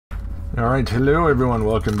Alright, hello everyone,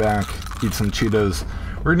 welcome back. Eat some Cheetos.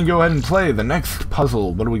 We're gonna go ahead and play the next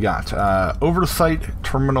puzzle. What do we got? Oversight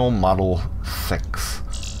Terminal Model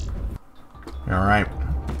 6. Alright.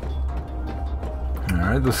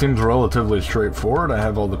 Alright, this seems relatively straightforward. I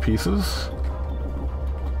have all the pieces,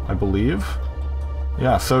 I believe.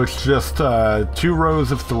 Yeah, so it's just 2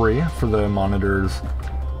 rows of 3 for the monitors.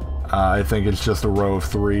 I think it's just a row of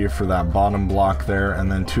 3 for that bottom block there, and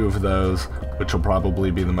then 2 of those, which will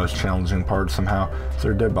probably be the most challenging part somehow. Is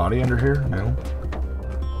there a dead body under here? No.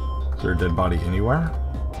 Is there a dead body anywhere?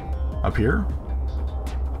 Up here?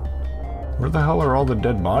 Where the hell are all the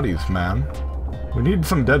dead bodies, man? We need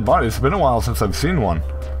some dead bodies. It's been a while since I've seen one.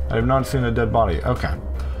 I have not seen a dead body. Okay.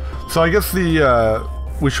 So I guess we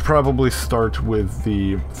should probably start with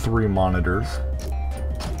the 3 monitors.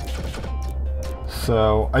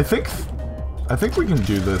 So I think we can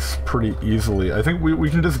do this pretty easily. I think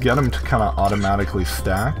we can just get them to kind of automatically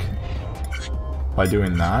stack by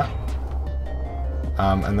doing that.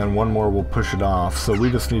 And then one more will push it off. So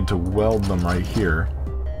we just need to weld them right here.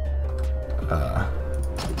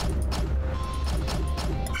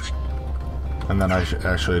 And then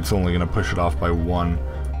actually it's only going to push it off by 1.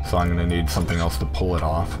 So I'm going to need something else to pull it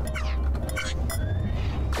off.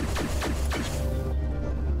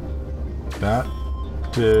 That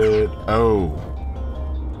did... Oh.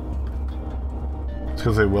 It's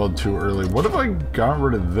because they weld too early. What if I got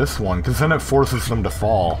rid of this one? Because then it forces them to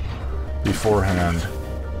fall beforehand.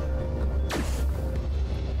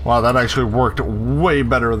 Wow, that actually worked way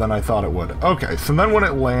better than I thought it would. Okay, so then when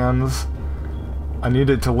it lands, I need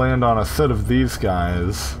it to land on a set of these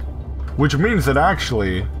guys. Which means that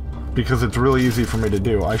actually, because it's really easy for me to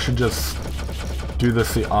do, I should just do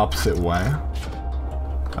this the opposite way.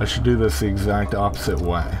 I should do this the exact opposite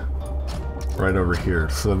way. Right over here.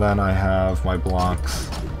 So then I have my blocks.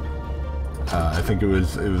 I think it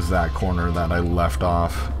was that corner that I left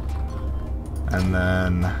off. And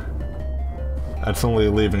then that's only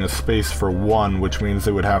leaving a space for 1, which means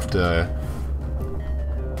they would have to...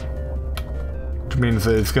 Which means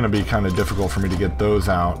that it's going to be kind of difficult for me to get those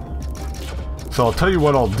out. So I'll tell you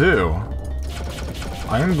what I'll do.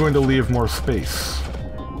 I am going to leave more space.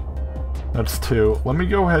 That's 2. Let me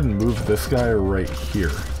go ahead and move this guy right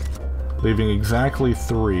here. Leaving exactly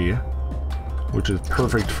 3, which is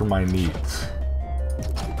perfect for my needs.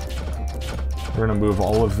 We're going to move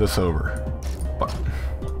all of this over.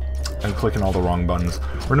 I'm clicking all the wrong buttons.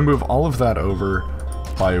 We're going to move all of that over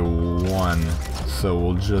by 1. So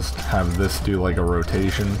we'll just have this do like a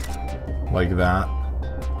rotation, like that.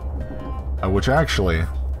 Which actually,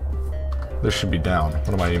 this should be down.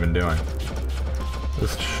 What am I even doing?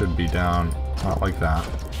 This should be down, not like that.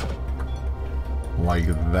 Like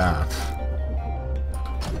that.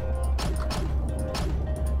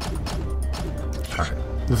 Alright,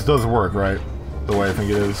 this does work, right? The way I think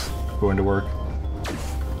it is going to work.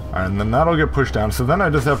 Alright, and then that'll get pushed down, so then I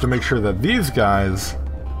just have to make sure that these guys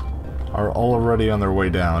are already on their way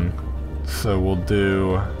down. So we'll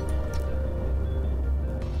do...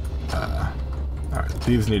 Alright,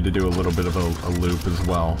 these need to do a little bit of a loop as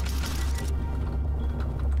well.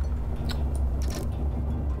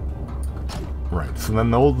 Right, so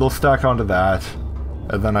then they'll stack onto that,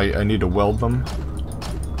 and then I need to weld them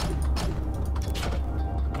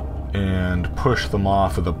and push them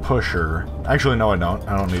off with a pusher. Actually, no, I don't.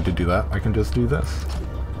 I don't need to do that. I can just do this.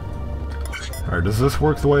 Alright, does this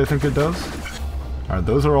work the way I think it does? Alright,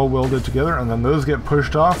 those are all welded together, and then those get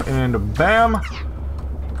pushed off, and bam!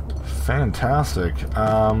 Fantastic.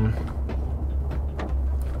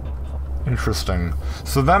 Interesting.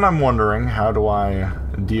 So then I'm wondering, how do I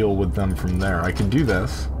deal with them from there? I can do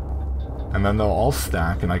this, and then they'll all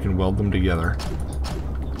stack, and I can weld them together.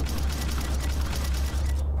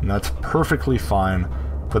 And that's perfectly fine,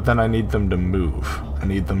 but then I need them to move. I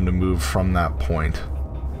need them to move from that point.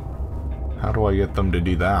 How do I get them to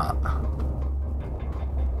do that?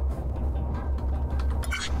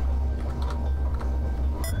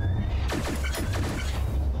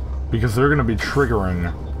 Because they're going to be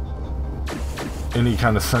triggering any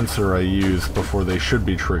kind of sensor I use before they should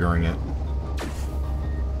be triggering it.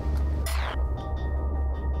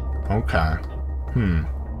 Okay.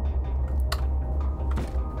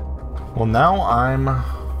 Well, now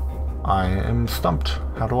I am stumped.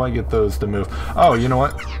 How do I get those to move? Oh, you know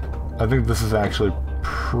what? I think this is actually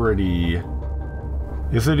pretty...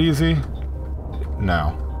 Is it easy?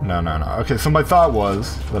 No. No. Okay, so my thought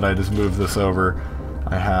was that I just move this over.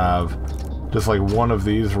 I have just like one of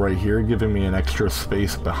these right here giving me an extra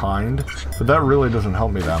space behind, but that really doesn't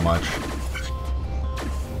help me that much.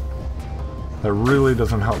 That really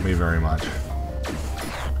doesn't help me very much.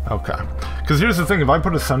 Okay. Because here's the thing, if I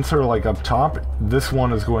put a sensor like up top, this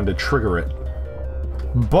one is going to trigger it.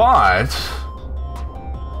 But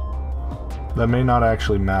that may not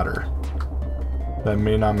actually matter. That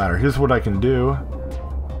may not matter. Here's what I can do.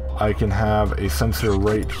 I can have a sensor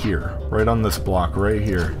right here. Right on this block, right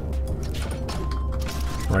here.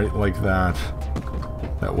 Right like that.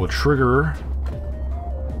 That will trigger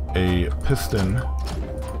a piston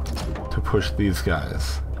to push these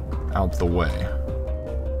guys out the way.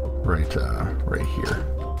 Right, right here.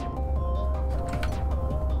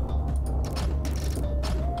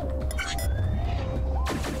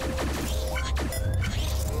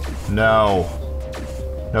 No.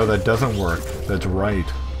 No, that doesn't work. That's right.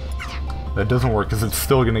 That doesn't work because it's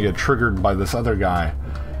still going to get triggered by this other guy,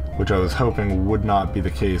 which I was hoping would not be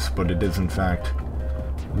the case, but it is in fact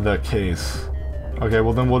the case. Okay,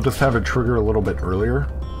 well then we'll just have it trigger a little bit earlier.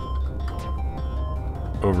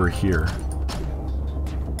 Over here.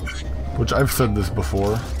 Which I've said this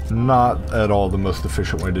before. Not at all the most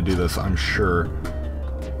efficient way to do this, I'm sure.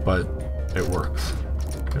 But it works.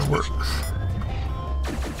 It works.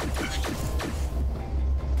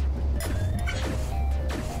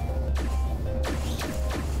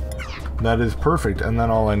 That is perfect, and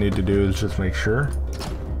then all I need to do is just make sure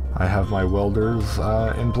I have my welders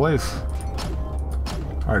in place.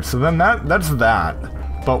 Alright, so then that's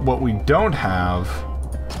that. But what we don't have,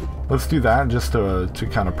 let's do that just to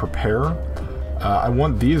kind of prepare. I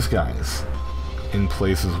want these guys in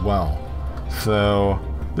place as well. So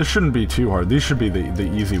this shouldn't be too hard. These should be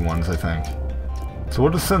the easy ones, I think. So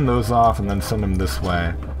we'll just send those off and then send them this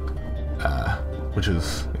way, which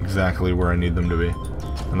is exactly where I need them to be.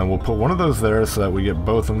 And then we'll put one of those there so that we get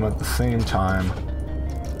both of them at the same time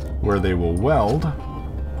where they will weld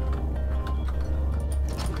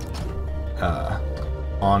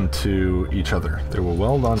onto each other. They will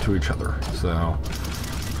weld onto each other. So,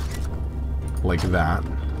 like that.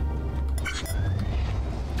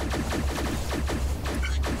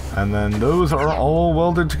 And then those are all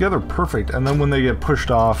welded together. Perfect. And then when they get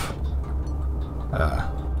pushed off,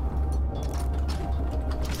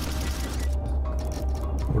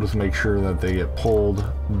 we'll just make sure that they get pulled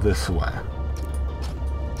this way.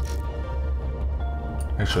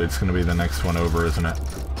 Actually, it's going to be the next one over, isn't it?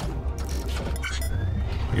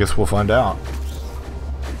 I guess we'll find out.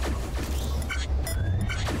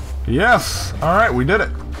 Yes! Alright, we did it.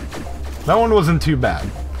 That one wasn't too bad.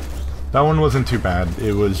 That one wasn't too bad.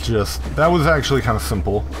 It was just... that was actually kind of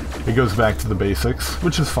simple. It goes back to the basics,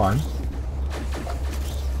 which is fine.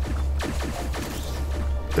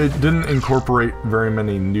 It didn't incorporate very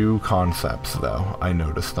many new concepts, though, I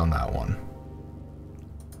noticed on that one.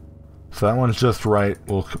 So that one's just right.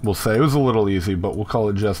 We'll say it was a little easy, but we'll call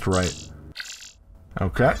it just right.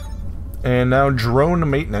 Okay. And now drone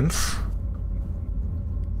maintenance.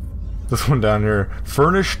 This one down here.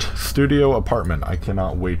 Furnished studio apartment. I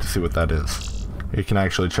cannot wait to see what that is. You can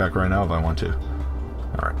actually check right now if I want to.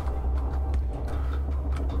 Alright.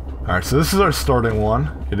 Alright, so this is our starting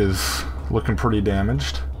one. It is looking pretty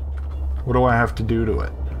damaged. What do I have to do to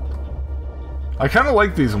it? I kind of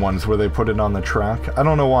like these ones where they put it on the track. I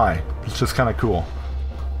don't know why. It's just kind of cool.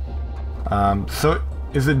 So,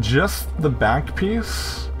 is it just the back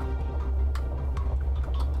piece?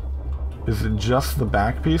 Is it just the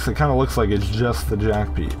back piece? It kind of looks like it's just the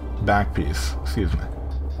back piece. Excuse me.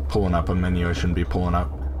 Pulling up a menu I shouldn't be pulling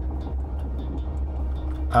up.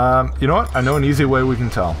 You know what? I know an easy way we can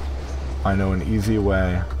tell. I know an easy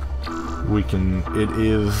way we can... it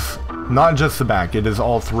is not just the back, it is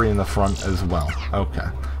all three in the front as well. Okay.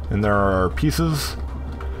 And there are pieces.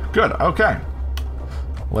 Good, okay.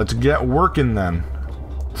 Let's get working then.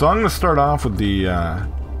 So I'm going to start off with the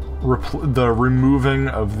removing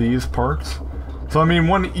of these parts. So I mean,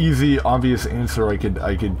 one easy, obvious answer I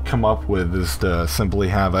could come up with is to simply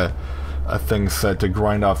have a thing set to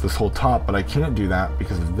grind off this whole top, but I can't do that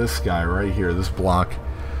because of this guy right here, this block.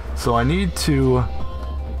 So I need to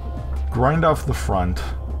grind off the front,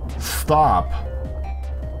 stop,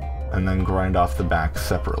 and then grind off the back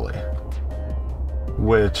separately.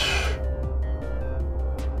 Which...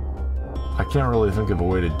 I can't really think of a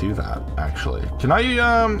way to do that, actually. Can I,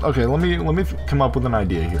 okay, let me come up with an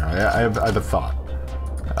idea here. I have a thought.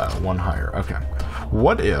 One higher, okay.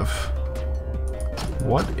 What if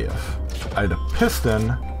I had a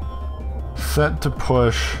piston set to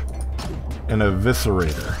push an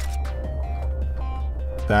eviscerator?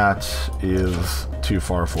 That is too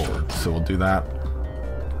far forward, so we'll do that,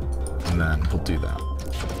 and then we'll do that.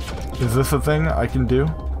 Is this a thing I can do?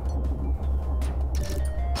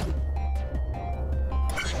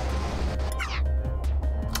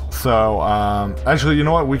 So, actually, you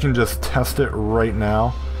know what? We can just test it right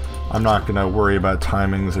now. I'm not going to worry about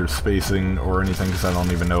timings or spacing or anything because I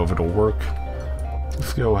don't even know if it'll work.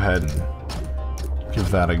 Let's go ahead and give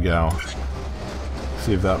that a go.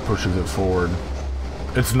 See if that pushes it forward.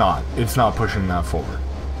 It's not. It's not pushing that forward.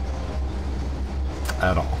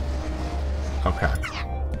 At all. Okay.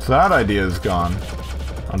 So that idea is gone,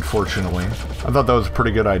 unfortunately. I thought that was a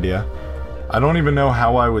pretty good idea. I don't even know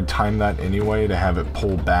how I would time that anyway to have it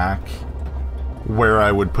pull back where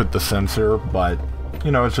I would put the sensor, but,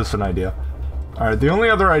 you know, it's just an idea. Alright, the only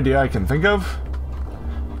other idea I can think of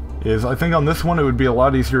is I think on this one it would be a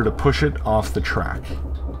lot easier to push it off the track.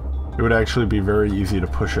 It would actually be very easy to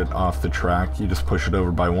push it off the track. You just push it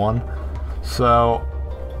over by one. So,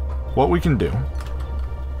 what we can do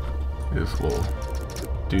is we'll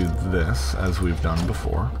do this as we've done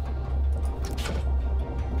before.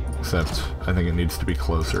 Except, I think it needs to be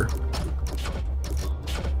closer.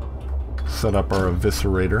 Set up our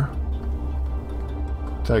eviscerator.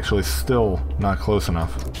 It's actually still not close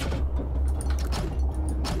enough.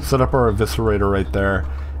 Set up our eviscerator right there.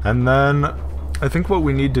 And then, I think what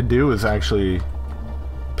we need to do is actually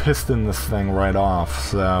piston this thing right off.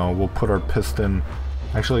 So, we'll put our piston...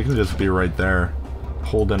 Actually, it can just be right there,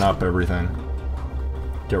 holding up everything.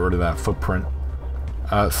 Get rid of that footprint.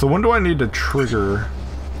 So when do I need to trigger...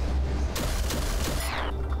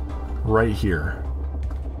 Right here.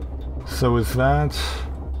 So is that...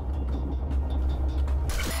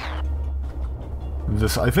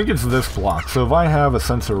 This, I think it's this block. So if I have a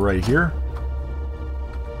sensor right here...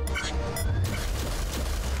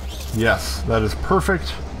 Yes, that is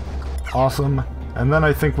perfect. Awesome. And then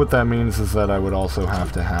I think what that means is that I would also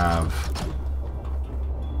have to have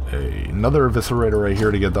another eviscerator right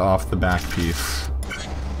here to get off the back piece.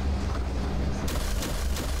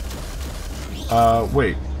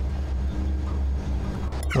 Wait.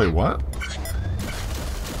 Wait, what?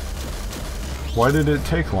 Why did it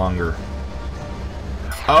take longer?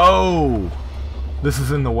 Oh! This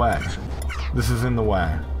is in the way. This is in the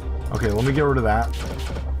way. Okay, let me get rid of that.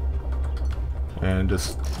 And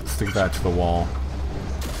just stick that to the wall.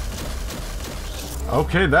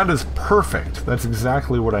 Okay, that is perfect. That's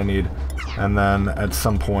exactly what I need. And then at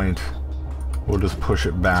some point, we'll just push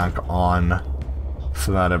it back on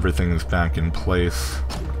so that everything is back in place.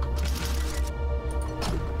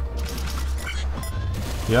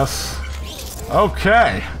 Yes.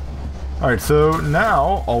 Okay. Alright, so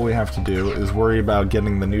now all we have to do is worry about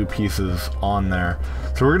getting the new pieces on there.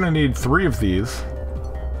 So we're going to need 3 of these.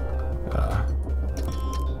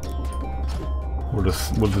 We'll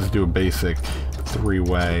just do a basic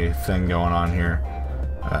 3-way thing going on here.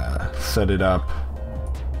 Set it up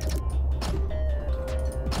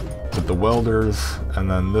with the welders,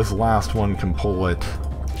 and then this last one can pull it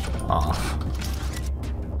off.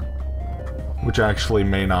 Which actually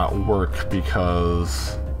may not work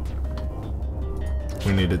because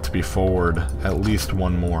we need it to be forward at least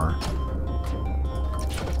one more.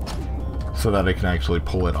 So that I can actually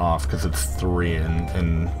pull it off, because it's 3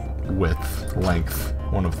 in width, length,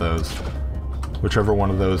 one of those. Whichever one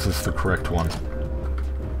of those is the correct one.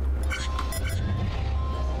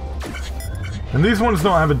 And these ones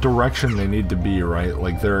don't have a direction they need to be, right?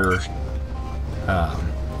 Like they're...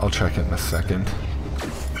 I'll check it in a second.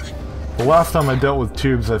 The last time I dealt with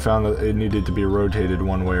tubes, I found that it needed to be rotated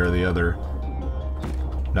one way or the other.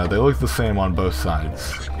 No, they look the same on both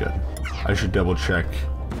sides. Good. I should double check.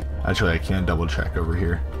 Actually, I can't double check over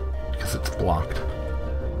here because it's blocked.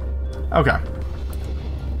 Okay.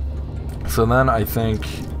 So then I think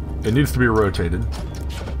it needs to be rotated.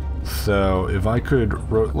 So if I could...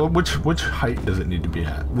 Which height does it need to be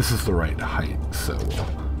at? This is the right height, so we'll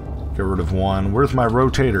get rid of one. Where's my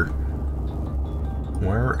rotator?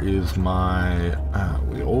 Where is my...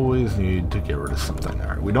 we always need to get rid of something.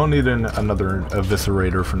 Alright, we don't need another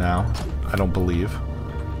eviscerator for now. I don't believe.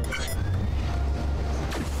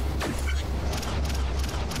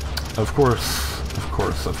 Of course, of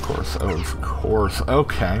course, of course, of course.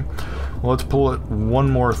 Okay. Well, let's pull it one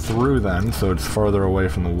more through then, so it's farther away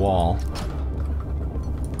from the wall.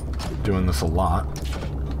 Doing this a lot.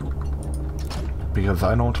 Because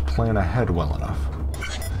I don't plan ahead well enough.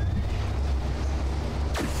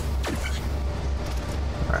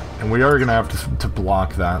 Alright, and we are going to have to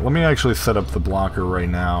block that. Let me actually set up the blocker right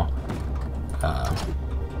now.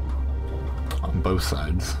 On both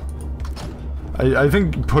sides. I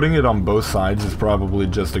think putting it on both sides is probably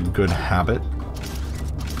just a good habit.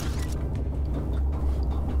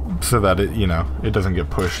 So that it, you know, it doesn't get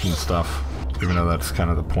pushed and stuff. Even though that's kind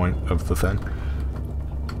of the point of the thing.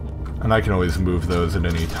 And I can always move those at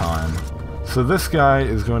any time. So this guy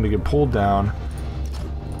is going to get pulled down.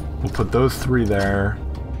 We'll put those 3 there.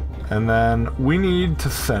 And then we need to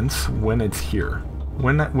sense when it's here.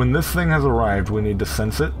 When this thing has arrived, we need to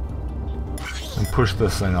sense it and push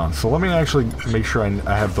this thing on. So let me actually make sure I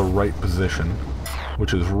have the right position,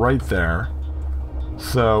 which is right there.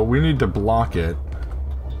 So we need to block it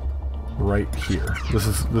right here. This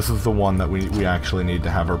is the one that we actually need to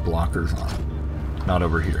have our blockers on, not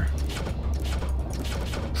over here.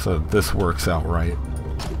 So this works out right.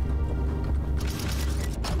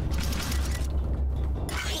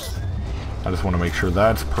 I just want to make sure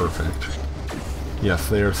that's perfect. Yes,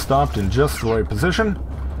 they are stopped in just the right position.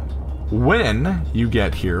 When you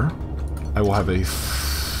get here, I will have a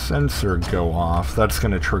sensor go off. That's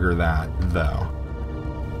going to trigger that, though.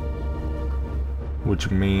 Which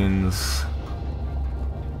means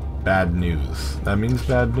bad news. That means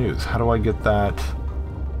bad news. How do I get that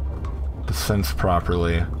to sense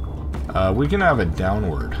properly? We can have a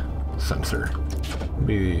downward sensor. Let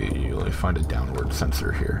me find a downward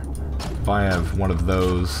sensor here. If I have one of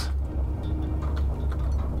those...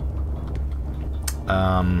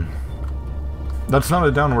 that's not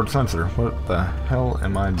a downward sensor. What the hell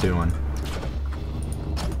am I doing?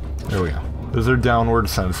 There we go. There's our downward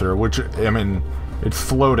sensor, which, I mean, it's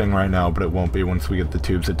floating right now, but it won't be once we get the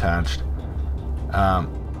tubes attached.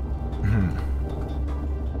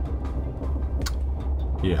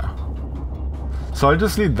 Yeah. So I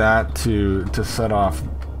just need that to set off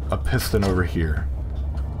a piston over here.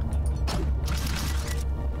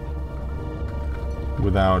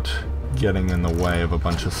 Without getting in the way of a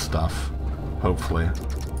bunch of stuff, hopefully.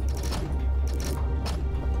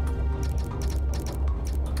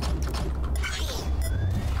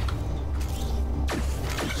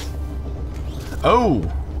 Oh!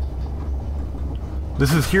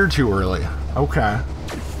 This is here too early. Okay.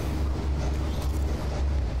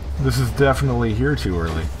 This is definitely here too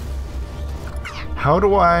early. How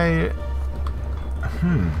do I...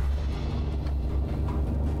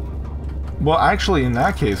 Well, actually, in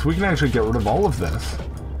that case, we can actually get rid of all of this.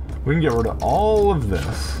 We can get rid of all of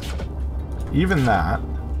this. Even that.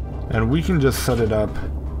 And we can just set it up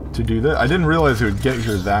to do that. I didn't realize it would get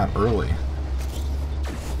here that early.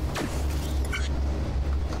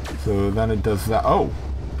 So then it does that. Oh!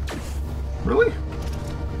 Really?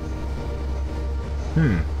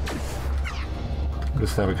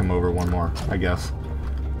 Just have it come over one more, I guess.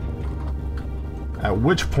 At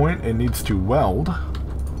which point it needs to weld.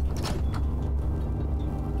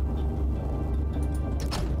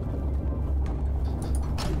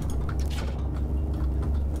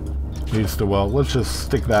 Needs to weld. Let's just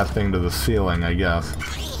stick that thing to the ceiling, I guess.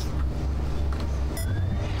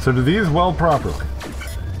 So do these weld properly?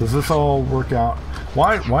 Does this all work out?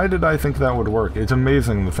 Why did I think that would work? It's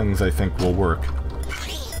amazing the things I think will work.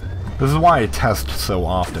 This is why I test so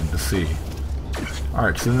often to see.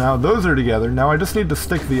 Alright, so now those are together. Now I just need to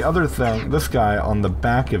stick the other thing, this guy, on the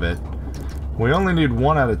back of it. We only need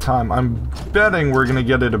one at a time. I'm betting we're going to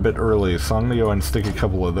get it a bit early, so I'm going to go ahead and stick a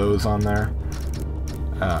couple of those on there.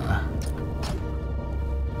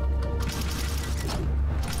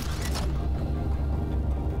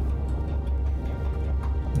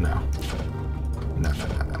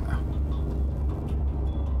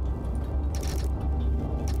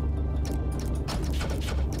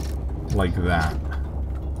 Like that.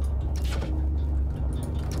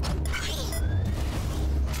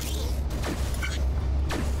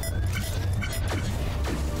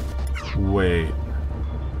 Wait.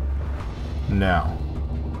 Now.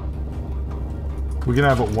 We can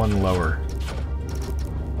have it one lower.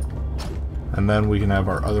 And then we can have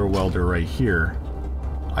our other welder right here.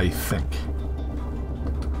 I think.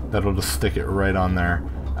 That'll just stick it right on there.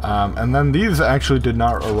 And then these actually did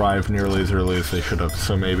not arrive nearly as early as they should have,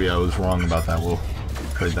 so maybe I was wrong about that. We'll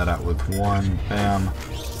trade that out with one. Bam.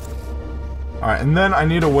 Alright, and then I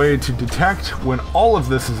need a way to detect when all of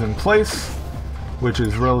this is in place, which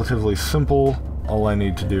is relatively simple. All I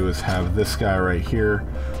need to do is have this guy right here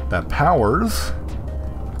that powers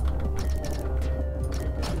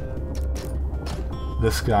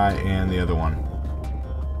this guy and the other one.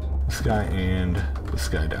 This guy and this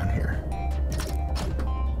guy down here.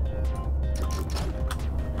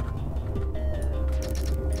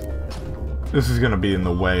 This is going to be in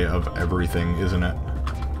the way of everything, isn't it?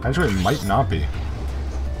 Actually, it might not be.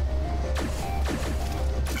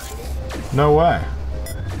 No way.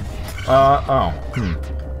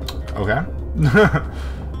 Okay.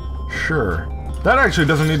 Sure. That actually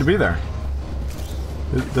doesn't need to be there.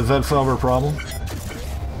 Does that solve our problem?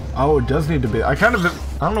 Oh, it does need to be. I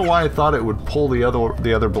don't know why I thought it would pull the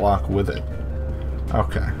other block with it.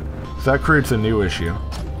 Okay. So that creates a new issue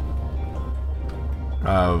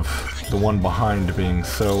of the one behind being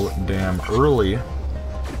so damn early.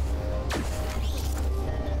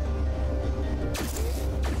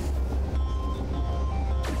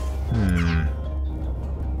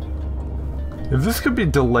 If this could be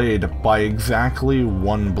delayed by exactly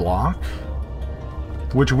 1 block,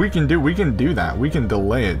 which we can do that. We can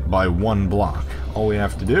delay it by 1 block. All we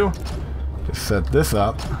have to do is set this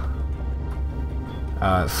up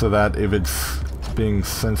so that if it's being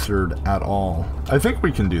censored at all, I think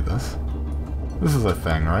we can do this. This is a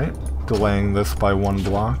thing, right? Delaying this by 1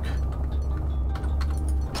 block.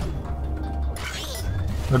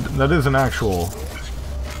 That is an actual...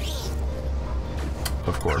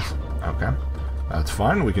 Of course. Okay. That's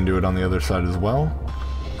fine. We can do it on the other side as well.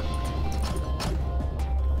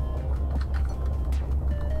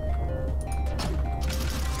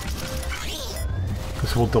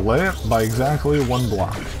 This will delay it by exactly 1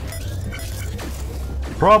 block.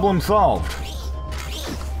 Problem solved.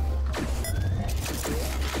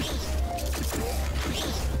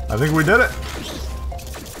 I think we did it.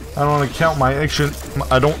 I don't want to count my action.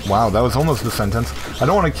 Wow, that was almost a sentence. I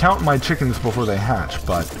don't want to count my chickens before they hatch,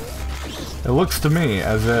 but it looks to me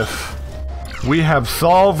as if we have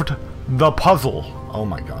solved the puzzle. Oh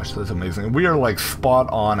my gosh, that's amazing. We are like spot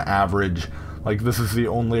on average. Like, this is the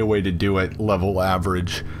only way to do it, level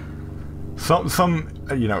average. Some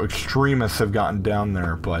you know, extremists have gotten down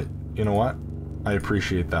there, but you know what? I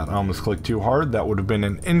appreciate that. I almost clicked too hard. That would have been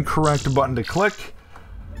an incorrect button to click.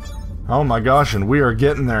 Oh my gosh, and we are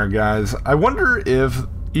getting there, guys. I wonder if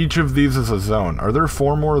each of these is a zone. Are there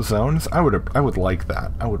 4 more zones? I would like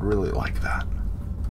that. I would really like that.